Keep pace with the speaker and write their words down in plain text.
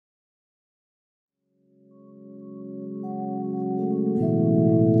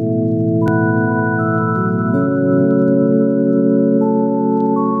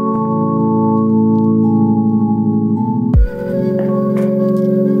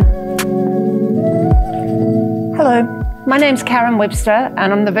My name's Karen Webster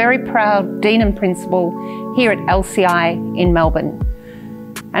and I'm the very proud Dean and Principal here at LCI in Melbourne.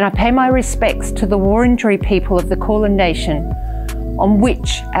 And I pay my respects to the Wurundjeri people of the Kulin Nation on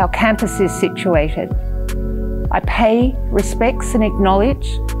which our campus is situated. I pay respects and acknowledge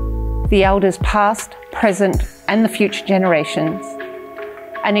the elders past, present and the future generations,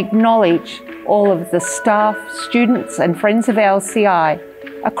 and acknowledge all of the staff, students and friends of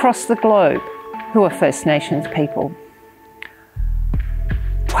LCI across the globe who are First Nations people.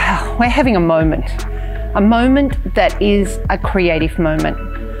 Wow, we're having a moment that is a creative moment.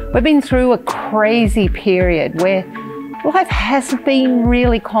 We've been through a crazy period where life has been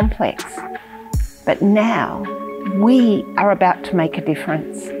really complex, but now we are about to make a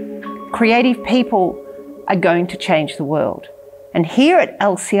difference. Creative people are going to change the world. And here at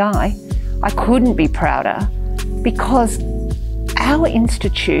LCI, I couldn't be prouder because our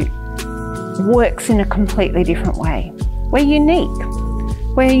institute works in a completely different way. We're unique.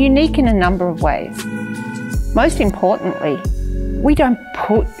 We're unique in a number of ways. Most importantly, we don't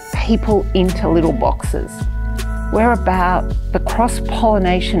put people into little boxes. We're about the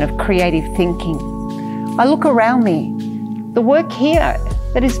cross-pollination of creative thinking. I look around me, the work here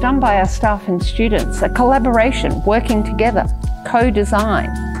that is done by our staff and students, a collaboration, working together, co-design.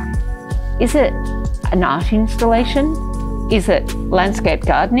 Is it an art installation? Is it landscape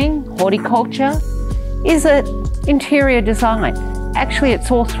gardening, horticulture? Is it interior design? Actually, it's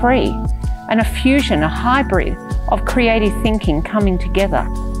all three, and a fusion, a hybrid of creative thinking coming together.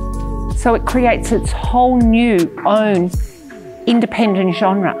 So it creates its whole new own independent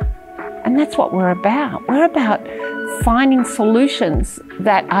genre. And that's what we're about. We're about finding solutions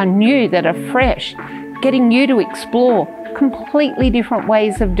that are new, that are fresh, getting you to explore completely different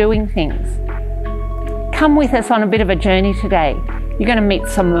ways of doing things. Come with us on a bit of a journey today. You're going to meet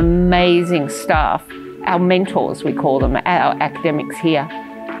some amazing staff, our mentors, we call them, our academics here.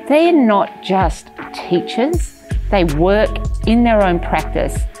 They're not just teachers, they work in their own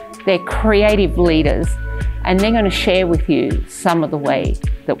practice. They're creative leaders, and they're going to share with you some of the way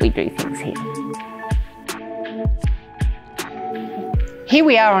that we do things here. Here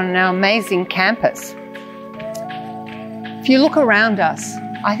we are on our amazing campus. If you look around us,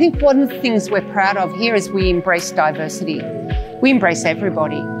 I think one of the things we're proud of here is we embrace diversity. We embrace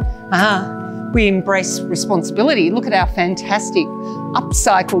everybody. We embrace responsibility. Look at our fantastic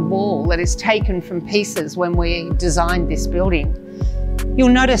upcycled wall that is taken from pieces when we designed this building.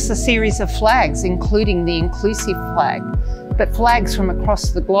 You'll notice a series of flags, including the inclusive flag, but flags from across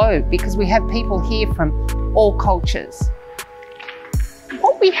the globe because we have people here from all cultures.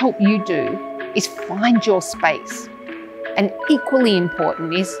 What we help you do is find your space. And equally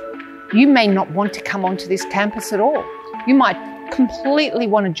important is you may not want to come onto this campus at all. You might completely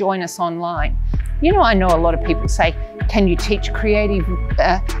want to join us online. You know, I know a lot of people say, can you teach creative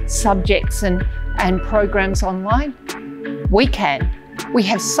subjects and programs online? We can. We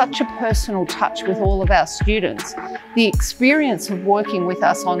have such a personal touch with all of our students. The experience of working with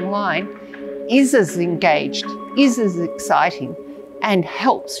us online is as engaged, is as exciting, and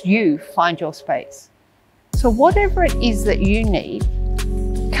helps you find your space. So whatever it is that you need,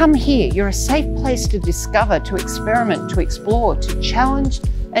 come here. You're a safe place to discover, to experiment, to explore, to challenge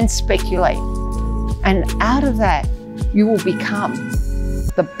and speculate. And out of that, you will become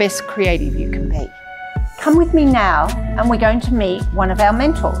the best creative you can be. Come with me now, and we're going to meet one of our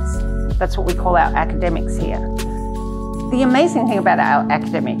mentors. That's what we call our academics here. The amazing thing about our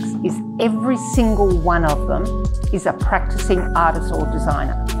academics is every single one of them is a practicing artist or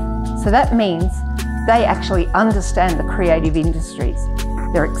designer. So that means they actually understand the creative industries.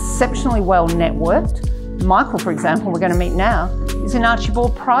 They're exceptionally well networked. Michael, for example, we're going to meet now, is an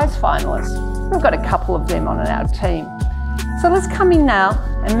Archibald Prize finalist. We've got a couple of them on our team. So let's come in now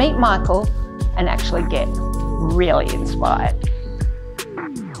and meet Michael and actually get really inspired.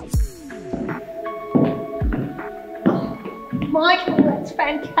 Michael, that's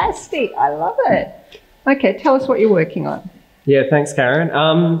fantastic. I love it. Okay, tell us what you're working on. Yeah, thanks,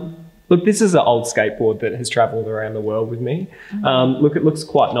 Karen. Look, this is an old skateboard that has travelled around the world with me. Look, it looks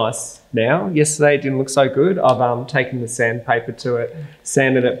quite nice now. Yesterday it didn't look so good. I've taken the sandpaper to it,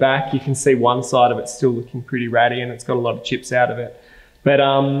 sanded it back. You can see one side of it still looking pretty ratty and it's got a lot of chips out of it. But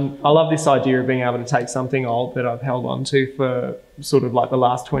I love this idea of being able to take something old that I've held on to for sort of like the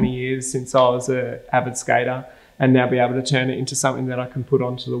last 20 years since I was an avid skater, and now be able to turn it into something that I can put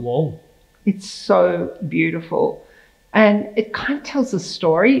onto the wall. It's so beautiful. And it kind of tells a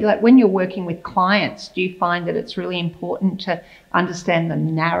story. Like when you're working with clients, do you find that it's really important to understand the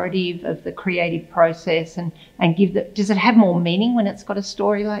narrative of the creative process and give does it have more meaning when it's got a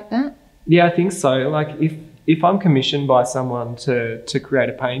story like that? Yeah, I think so. Like if I'm commissioned by someone to create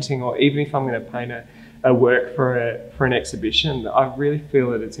a painting, or even if I'm going to paint a work for an exhibition, I really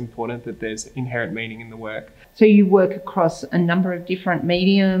feel that it's important that there's inherent meaning in the work. So you work across a number of different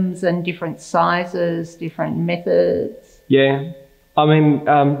mediums and different sizes, different methods? Yeah. I mean,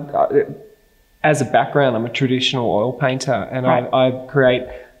 as a background, I'm a traditional oil painter, and right.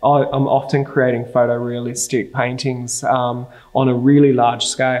 I'm often creating photorealistic paintings on a really large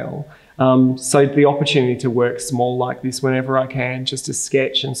scale. So the opportunity to work small like this whenever I can, just to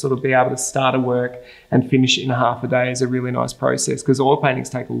sketch and sort of be able to start a work and finish it in half a day, is a really nice process, because oil paintings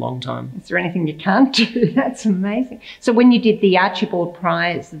take a long time. Is there anything you can't do? That's amazing. So when you did the Archibald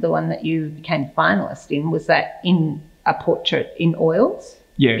Prize, the one that you became finalist in, was that in a portrait in oils?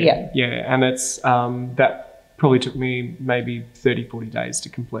 Yeah. And it's that probably took me maybe 30, 40 days to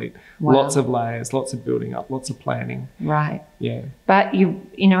complete. Wow. Lots of layers, lots of building up, lots of planning. Right. Yeah. But you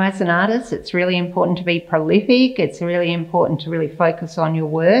know, as an artist, it's really important to be prolific. It's really important to really focus on your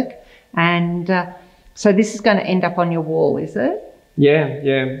work. And so this is going to end up on your wall, is it?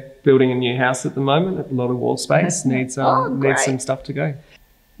 Yeah. Building a new house at the moment. A lot of wall space. needs some stuff to go.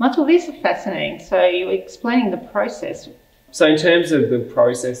 Michael, these are fascinating. So you're explaining the process. So in terms of the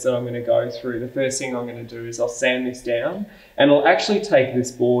process that I'm going to go through, the first thing I'm going to do is I'll sand this down, and I'll actually take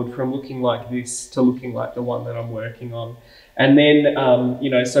this board from looking like this to looking like the one that I'm working on. And then,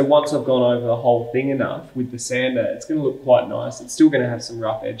 so once I've gone over the whole thing enough with the sander, it's going to look quite nice. It's still going to have some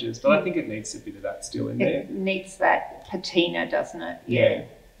rough edges, but I think it needs a bit of that still in there. It needs that patina, doesn't it? Yeah.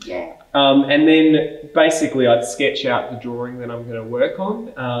 Yeah. And then basically I'd sketch out the drawing that I'm going to work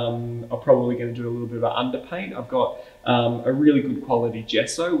on. I'm probably going to do a little bit of an underpaint. I've got a really good quality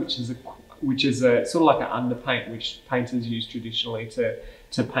gesso, which is a sort of like an underpaint which painters use traditionally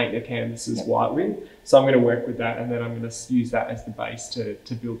to paint their canvases white with. So I'm going to work with that, and then I'm going to use that as the base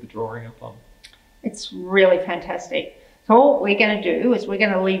to build the drawing up on. It's really fantastic. So what we're going to do is we're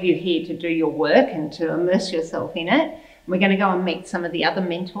going to leave you here to do your work and to immerse yourself in it. We're going to go and meet some of the other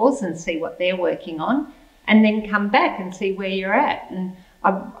mentors and see what they're working on, and then come back and see where you're at. And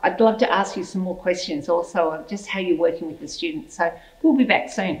I'd love to ask you some more questions also of just how you're working with the students. So we'll be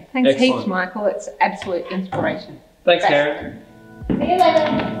back soon. Thanks. Excellent. Heaps, Michael. It's absolute inspiration. Thanks, Karen. See you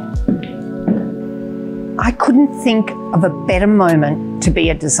later. I couldn't think of a better moment to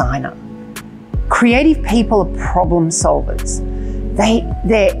be a designer. Creative people are problem solvers.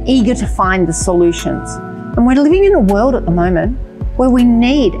 They're eager to find the solutions. And we're living in a world at the moment where we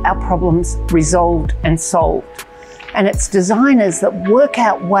need our problems resolved and solved. And it's designers that work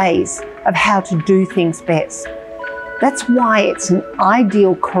out ways of how to do things best. That's why it's an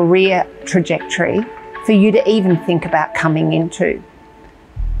ideal career trajectory for you to even think about coming into.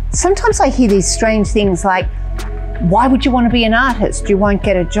 Sometimes I hear these strange things like, why would you want to be an artist? You won't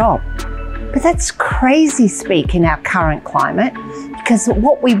get a job. But that's crazy speak in our current climate, because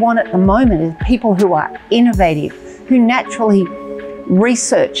what we want at the moment is people who are innovative, who naturally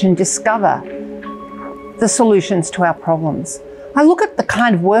research and discover the solutions to our problems. I look at the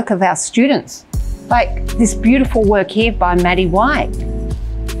kind of work of our students, like this beautiful work here by Maddie White.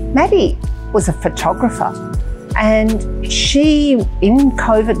 Maddie was a photographer, and she, in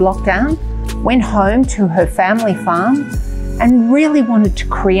COVID lockdown, went home to her family farm and really wanted to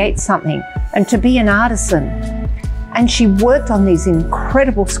create something and to be an artisan. And she worked on these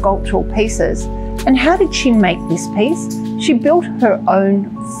incredible sculptural pieces. And how did she make this piece? She built her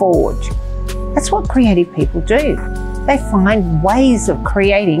own forge. That's what creative people do. They find ways of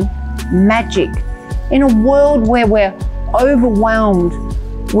creating magic. In a world where we're overwhelmed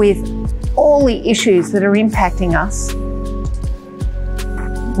with all the issues that are impacting us,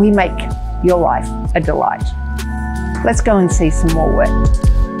 we make your life a delight. Let's go and see some more work.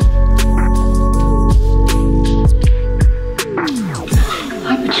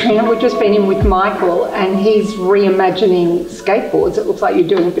 We've just been in with Michael, and he's reimagining skateboards. It looks like you're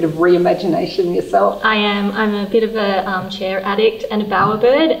doing a bit of reimagination yourself. I am. I'm a bit of a chair addict and a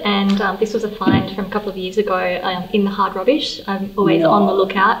bowerbird, and this was a find from a couple of years ago in the hard rubbish. I'm always on the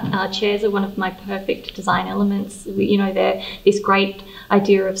lookout. Chairs are one of my perfect design elements. They're this great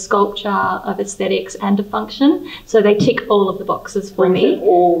idea of sculpture, of aesthetics, and of function. So they tick all of the boxes for me. Brings it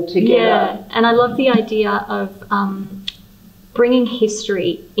all together. Yeah, and I love the idea of bringing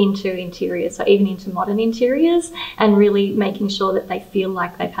history into interiors, so even into modern interiors, and really making sure that they feel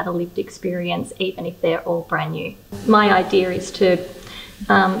like they've had a lived experience, even if they're all brand new. My idea is to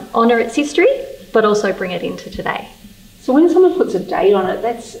honour its history, but also bring it into today. So when someone puts a date on it,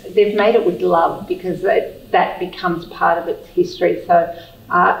 they've made it with love, because that becomes part of its history. So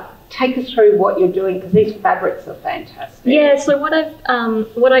take us through what you're doing, because these fabrics are fantastic. Yeah, so what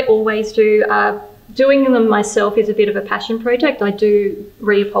I always do, doing them myself is a bit of a passion project. I do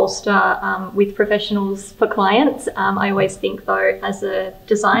reupholster with professionals for clients. I always think, though, as a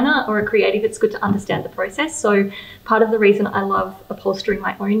designer or a creative, it's good to understand the process. So part of the reason I love upholstering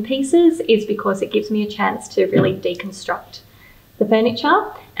my own pieces is because it gives me a chance to really deconstruct the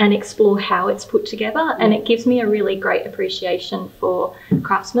furniture and explore how it's put together. And it gives me a really great appreciation for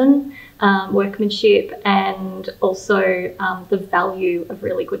craftsmen, workmanship, and also the value of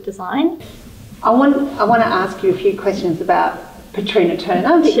really good design. I want to ask you a few questions about Patrina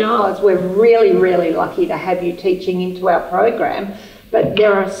Turner, because we're really, really lucky to have you teaching into our program. But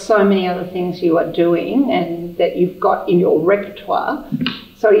there are so many other things you are doing and that you've got in your repertoire.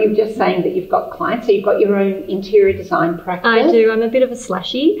 So you're just saying that you've got clients, so you've got your own interior design practice? I do. I'm a bit of a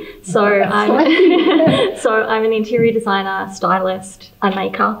slashy. So I'm an interior designer, stylist, a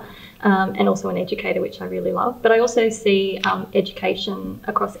maker, and also an educator, which I really love. But I also see education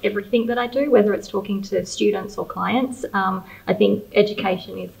across everything that I do, whether it's talking to students or clients. I think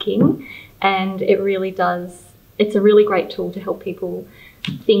education is king, and it really does. It's a really great tool to help people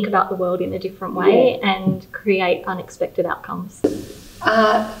think about the world in a different way and create unexpected outcomes.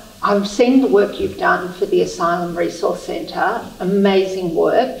 I've seen the work you've done for the Asylum Resource Centre. Amazing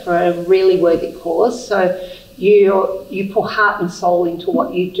work for a really worthy cause. So you put heart and soul into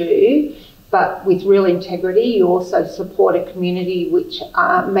what you do, but with real integrity. You also support a community which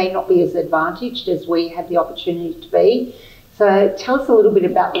may not be as advantaged as we have the opportunity to be. So tell us a little bit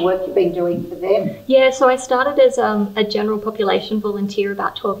about the work you've been doing for them. Yeah, so I started as a general population volunteer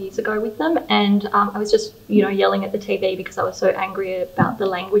about 12 years ago with them, and I was just, yelling at the TV because I was so angry about the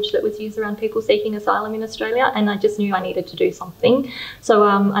language that was used around people seeking asylum in Australia, and I just knew I needed to do something. So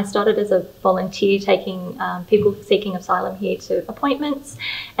I started as a volunteer taking people seeking asylum here to appointments,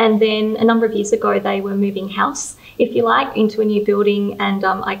 and then a number of years ago they were moving house, if you like, into a new building, and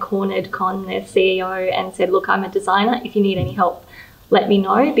I cornered Con, their CEO, and said, look, I'm a designer. If you need any help, let me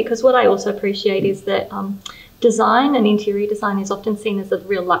know. Because what I also appreciate is that design and interior design is often seen as a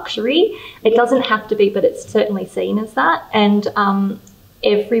real luxury. It doesn't have to be, but it's certainly seen as that. And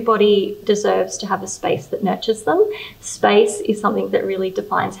everybody deserves to have a space that nurtures them. Space is something that really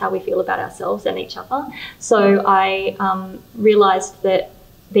defines how we feel about ourselves and each other. So I realised that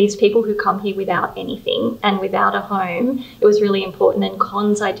these people who come here without anything and without a home, it was really important. And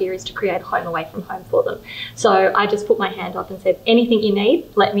Con's idea is to create a home away from home for them. So I just put my hand up and said, anything you need,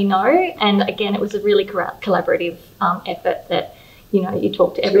 let me know. And again, it was a really collaborative effort that, you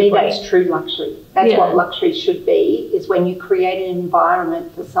talk to everybody. To me, that's true luxury. That's what luxury should be, is when you create an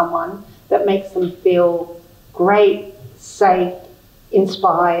environment for someone that makes them feel great, safe,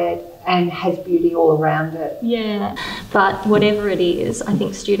 inspired, and has beauty all around it. Yeah, but whatever it is, I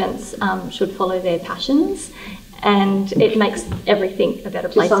think students should follow their passions, and it makes everything a better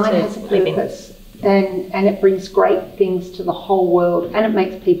place to live in. Design has a purpose, and it brings great things to the whole world, and it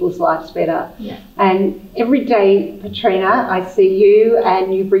makes people's lives better. Yeah. And every day, Patrina, I see you,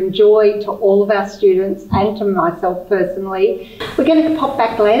 and you bring joy to all of our students and to myself personally. We're going to pop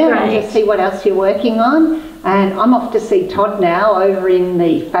back later and just see what else you're working on. And I'm off to see Todd now over in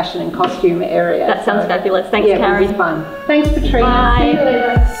the fashion and costume area. That sounds fabulous. Thanks, Karen. Yeah, it was fun. Thanks, Patrina. Bye. See you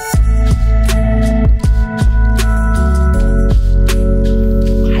later.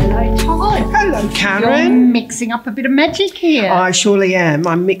 Hello, Todd. Hello, Karen. You're mixing up a bit of magic here. I surely am.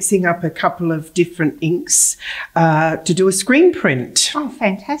 I'm mixing up a couple of different inks to do a screen print. Oh,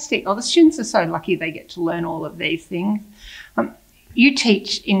 fantastic. Oh, the students are so lucky they get to learn all of these things. You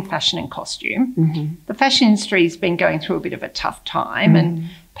teach in fashion and costume. Mm-hmm. The fashion industry has been going through a bit of a tough time, and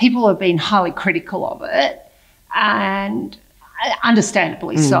people have been highly critical of it, and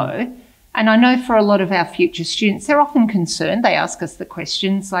understandably so. And I know for a lot of our future students, they're often concerned. They ask us the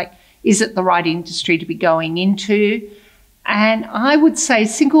questions like, is it the right industry to be going into? And I would say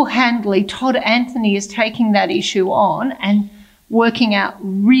single-handedly, Todd Anthony is taking that issue on and working out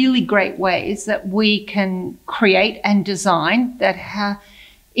really great ways that we can create and design that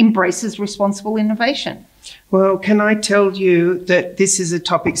embraces responsible innovation. Well, can I tell you that this is a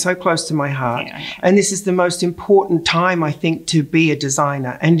topic so close to my heart, and this is the most important time, I think, to be a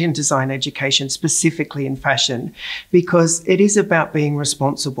designer and in design education, specifically in fashion, because it is about being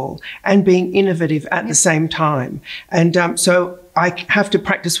responsible and being innovative at the same time. And so I have to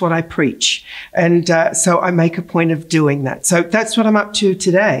practice what I preach, and so I make a point of doing that. So that's what I'm up to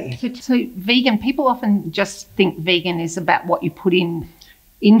today. So vegan, people often just think vegan is about what you put in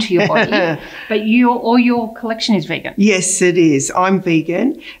into your body, but your collection is vegan. Yes, it is. I'm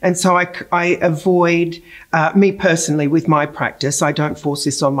vegan, and so I avoid, me personally, with my practice, I don't force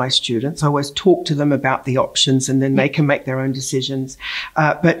this on my students. I always talk to them about the options, and then they can make their own decisions.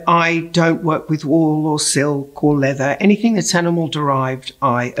 But I don't work with wool or silk or leather. Anything that's animal derived,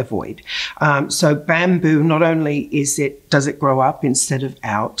 I avoid. So bamboo, not only does it grow up instead of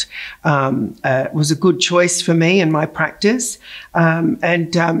out, was a good choice for me and my practice.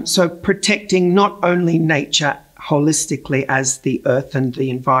 So protecting not only nature holistically as the earth and the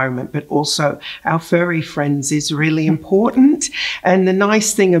environment, but also our furry friends is really important. And the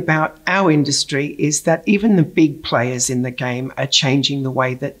nice thing about our industry is that even the big players in the game are changing the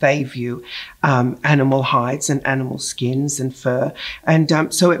way that they view animal hides and animal skins and fur.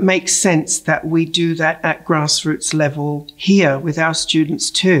 And so it makes sense that we do that at grassroots level here with our students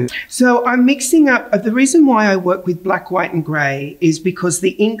too. So I'm mixing up, the reason why I work with black, white and grey is because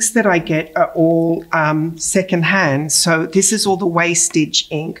the inks that I get are all secondhand. So this is all the wastage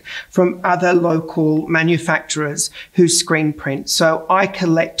ink from other local manufacturers who screen print. So I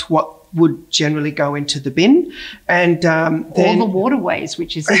collect what would generally go into the bin, and then all the waterways,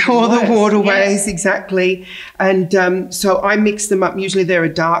 which is all worse. the waterways, yes. Exactly. And so I mix them up. Usually they're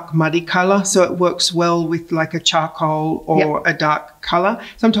a dark muddy color, so it works well with like a charcoal or a dark color.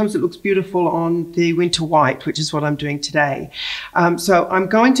 Sometimes it looks beautiful on the winter white, which is what I'm doing today. So I'm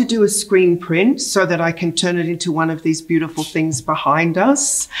going to do a screen print so that I can turn it into one of these beautiful things behind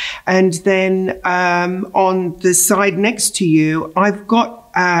us. And then on the side next to you, I've got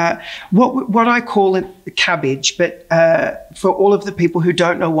what I call it cabbage, but for all of the people who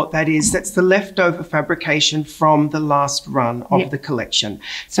don't know what that is, that's the leftover fabrication from the last run of the collection.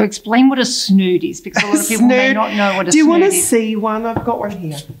 So explain what a snood is, because a lot of people may not know what a snood is. Do you want to see one? I've got one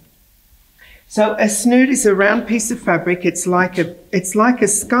here. So a snood is a round piece of fabric. It's like a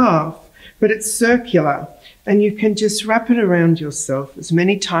scarf, but it's circular. And you can just wrap it around yourself as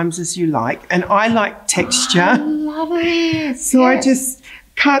many times as you like. And I like texture. I love it. So I just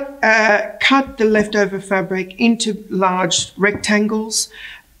cut the leftover fabric into large rectangles,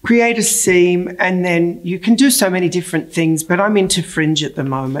 create a seam, and then you can do so many different things, but I'm into fringe at the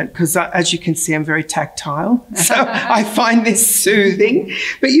moment because, as you can see, I'm very tactile. So I find this soothing.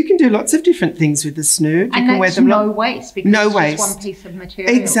 But you can do lots of different things with the snood. And that's no waste, because no it's waste. Just one piece of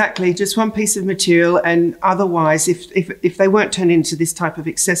material. Exactly, just one piece of material. And otherwise, if they weren't turned into this type of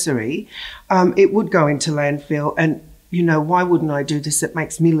accessory, it would go into landfill. And, you know, why wouldn't I do this? It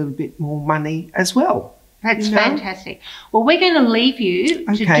makes me a little bit more money as well. That's fantastic. Well, we're going to leave you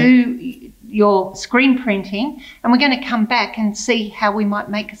to do your screen printing, and we're going to come back and see how we might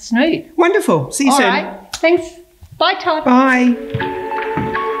make a snood. Wonderful. See you soon. All right. Thanks. Bye, Todd. Bye.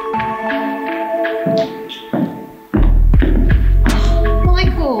 Oh,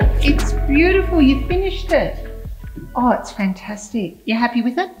 Michael, it's beautiful. You finished it. Oh, it's fantastic. You happy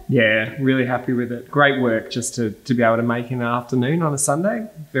with it? Yeah, really happy with it. Great work just to be able to make in an afternoon on a Sunday.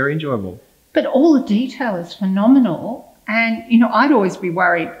 Very enjoyable. But all the detail is phenomenal. And, you know, I'd always be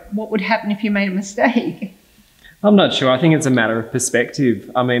worried what would happen if you made a mistake. I'm not sure. I think it's a matter of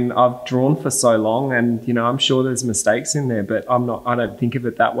perspective. I mean, I've drawn for so long and, you know, I'm sure there's mistakes in there, but I don't think of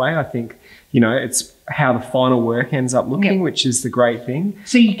it that way. I think, you know, it's how the final work ends up looking, which is the great thing.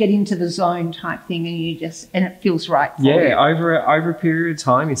 So you get into the zone type thing and it feels right for you. Over a period of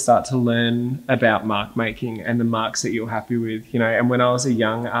time, you start to learn about mark making and the marks that you're happy with, you know. And when I was a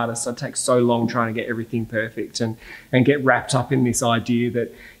young artist, I'd take so long trying to get everything perfect and get wrapped up in this idea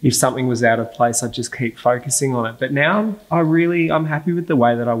that if something was out of place, I'd just keep focusing on it. But now I'm happy with the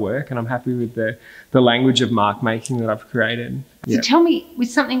way that I work, and I'm happy with the language of mark making that I've created. So tell me, with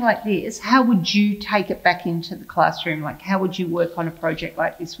something like this, how would you take it back into the classroom? Like, how would you work on a project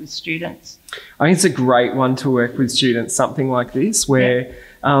like this with students? I think it's a great one to work with students, something like this, where,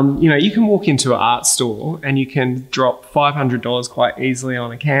 you know, you can walk into an art store and you can drop $500 quite easily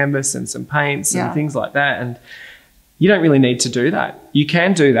on a canvas and some paints and things like that. And you don't really need to do that. You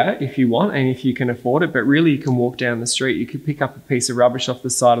can do that if you want and if you can afford it, but really you can walk down the street, you could pick up a piece of rubbish off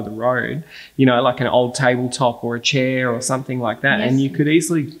the side of the road, you know, like an old tabletop or a chair or something like that, and you could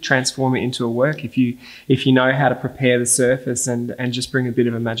easily transform it into a work if you know how to prepare the surface and just bring a bit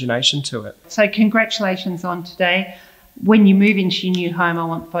of imagination to it. So congratulations on today. When you move into your new home, I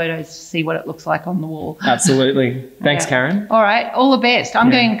want photos to see what it looks like on the wall. Absolutely. Thanks, Karen. All right. All the best. I'm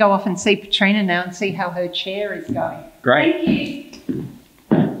going to go off and see Katrina now and see how her chair is going. Great. Thank you.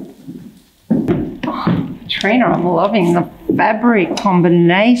 Oh, Katrina, I'm loving the fabric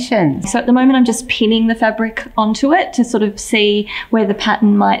combinations. So at the moment I'm just pinning the fabric onto it to sort of see where the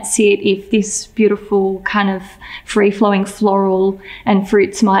pattern might sit, if this beautiful kind of free-flowing floral and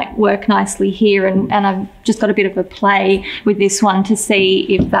fruits might work nicely here, and I've just got a bit of a play with this one to see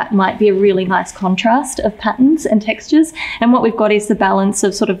if that might be a really nice contrast of patterns and textures. And what we've got is the balance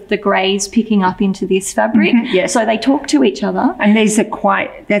of sort of the greys picking up into this fabric. Yes. So they talk to each other. And these are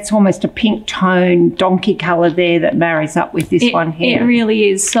that's almost a pink tone donkey colour there that marries up with this one here. It really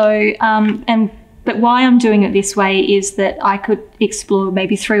is. So, but why I'm doing it this way is that I could explore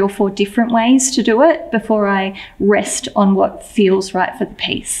maybe 3 or 4 different ways to do it before I rest on what feels right for the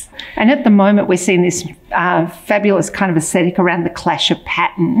piece. And at the moment we're seeing this fabulous kind of aesthetic around the clash of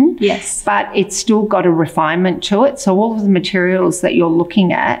pattern. Yes. But it's still got a refinement to it. So all of the materials that you're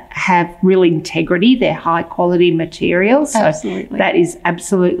looking at have real integrity. They're high quality materials. So Absolutely. that is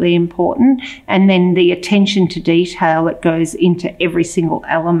absolutely important. And then the attention to detail that goes into every single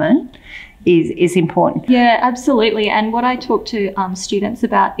element is important. Yeah, absolutely. And what I talk to students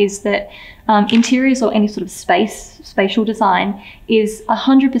about is that interiors or any sort of spatial design is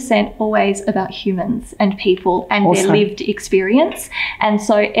 100% always about humans and people and Awesome. their lived experience. And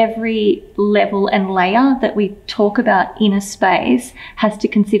so every level and layer that we talk about in a space has to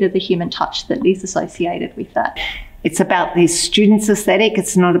consider the human touch that is associated with that. It's about the student's aesthetic.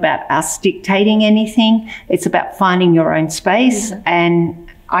 It's not about us dictating anything. It's about finding your own space. And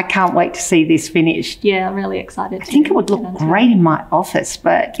I can't wait to see this finished. Yeah, I'm really excited. I think it would look great in my office,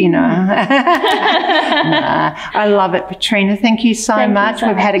 but you know, I love it. Katrina, thank you so much.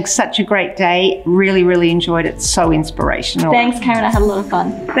 We've had such a great day. Really, really enjoyed it. So inspirational. Thanks, Karen. I had a lot of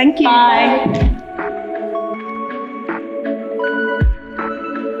fun. Thank you. Bye.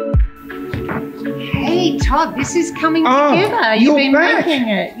 Hey, Todd, this is coming together. You've been making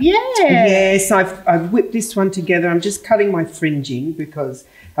it. Yeah. Yes, I've whipped this one together. I'm just cutting my fringing because,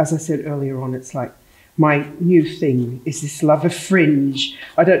 as I said earlier on, it's like my new thing is this love of fringe.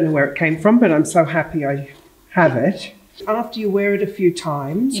 I don't know where it came from, but I'm so happy I have it. After you wear it a few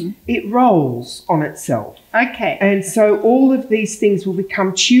times, it rolls on itself. Okay. And so all of these things will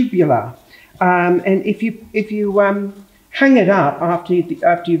become tubular. And if you hang it up after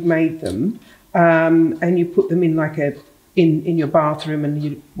you've made them, and you put them in like in your bathroom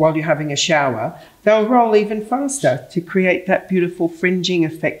and while you're having a shower, they'll roll even faster to create that beautiful fringing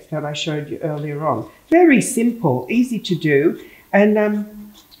effect that I showed you earlier on. Very simple, easy to do, and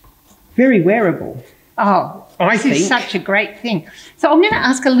very wearable. Oh, this is such a great thing. So I'm going to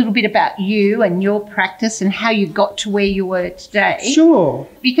ask a little bit about you and your practice and how you got to where you were today. Sure.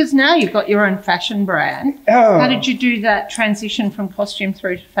 Because now you've got your own fashion brand. Oh. How did you do that transition from costume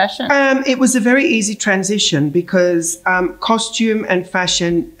through to fashion? It was a very easy transition because costume and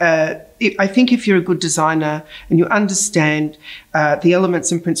fashion, I think if you're a good designer and you understand the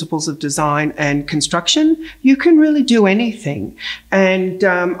elements and principles of design and construction, you can really do anything. And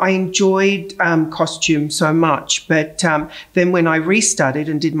I enjoyed costume so much. But then when I restudied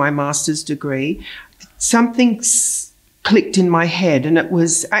and did my master's degree, something clicked in my head, and it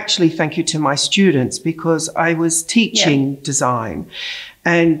was actually thank you to my students because I was teaching design.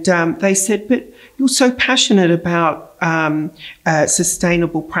 And they said, but you're so passionate about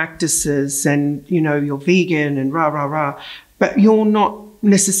sustainable practices and, you know, you're vegan and rah, rah, rah, but you're not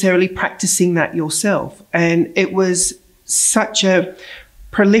necessarily practicing that yourself. And it was such a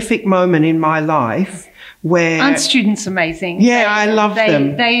prolific moment in my life where... Aren't students amazing? Yeah, I love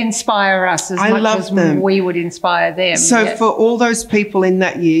them. They inspire us as much as we would inspire them. So for all those people in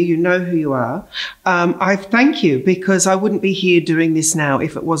that year, you know who you are. I thank you because I wouldn't be here doing this now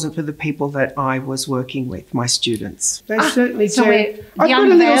if it wasn't for the people that I was working with, my students. They certainly do. I've got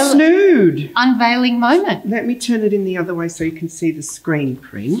a little snood. Unveiling moment. Let me turn it in the other way so you can see the screen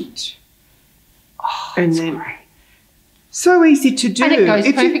print. Oh, and that's then, great. So easy to do. And it goes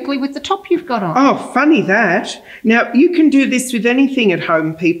perfectly with the top you've got on. Oh, funny that. Now, you can do this with anything at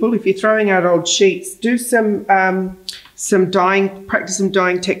home, people. If you're throwing out old sheets, do some dyeing, practice some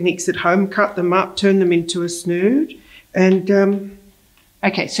dyeing techniques at home, cut them up, turn them into a snood. And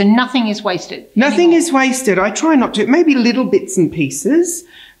okay, so nothing is wasted. Nothing is wasted. I try not to. Maybe little bits and pieces,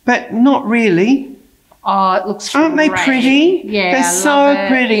 but not really. Oh, it looks Aren't great. they pretty? Yeah, they're I so love it.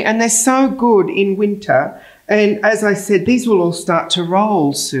 pretty, and they're so good in winter. And as I said, these will all start to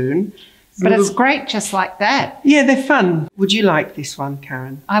roll soon. But it's great just like that. Yeah, they're fun. Would you like this one,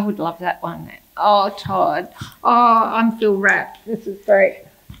 Karen? I would love that one. Oh, Todd. Oh, I feel wrapped. This is great.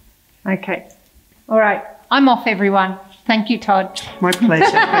 Okay. All right. I'm off, everyone. Thank you, Todd. My pleasure.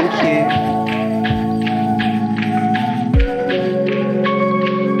 Thank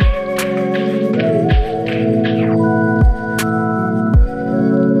you.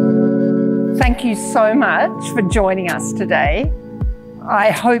 so much for joining us today.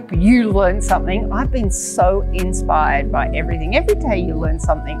 I hope you learned something. I've been so inspired by everything. Every day you learn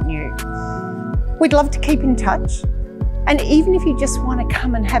something new. We'd love to keep in touch. And even if you just want to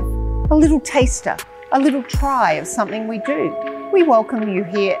come and have a little taster, a little try of something we do, we welcome you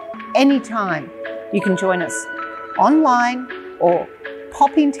here anytime. You can join us online or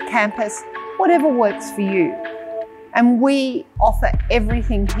pop into campus, whatever works for you. And we offer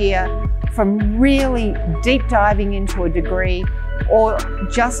everything here, from really deep diving into a degree or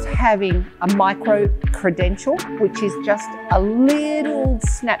just having a micro credential, which is just a little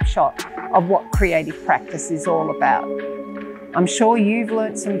snapshot of what creative practice is all about. I'm sure you've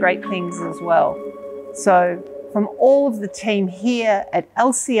learnt some great things as well. So from all of the team here at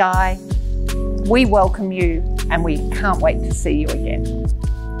LCI, we welcome you and we can't wait to see you again.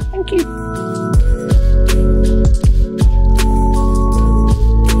 Thank you.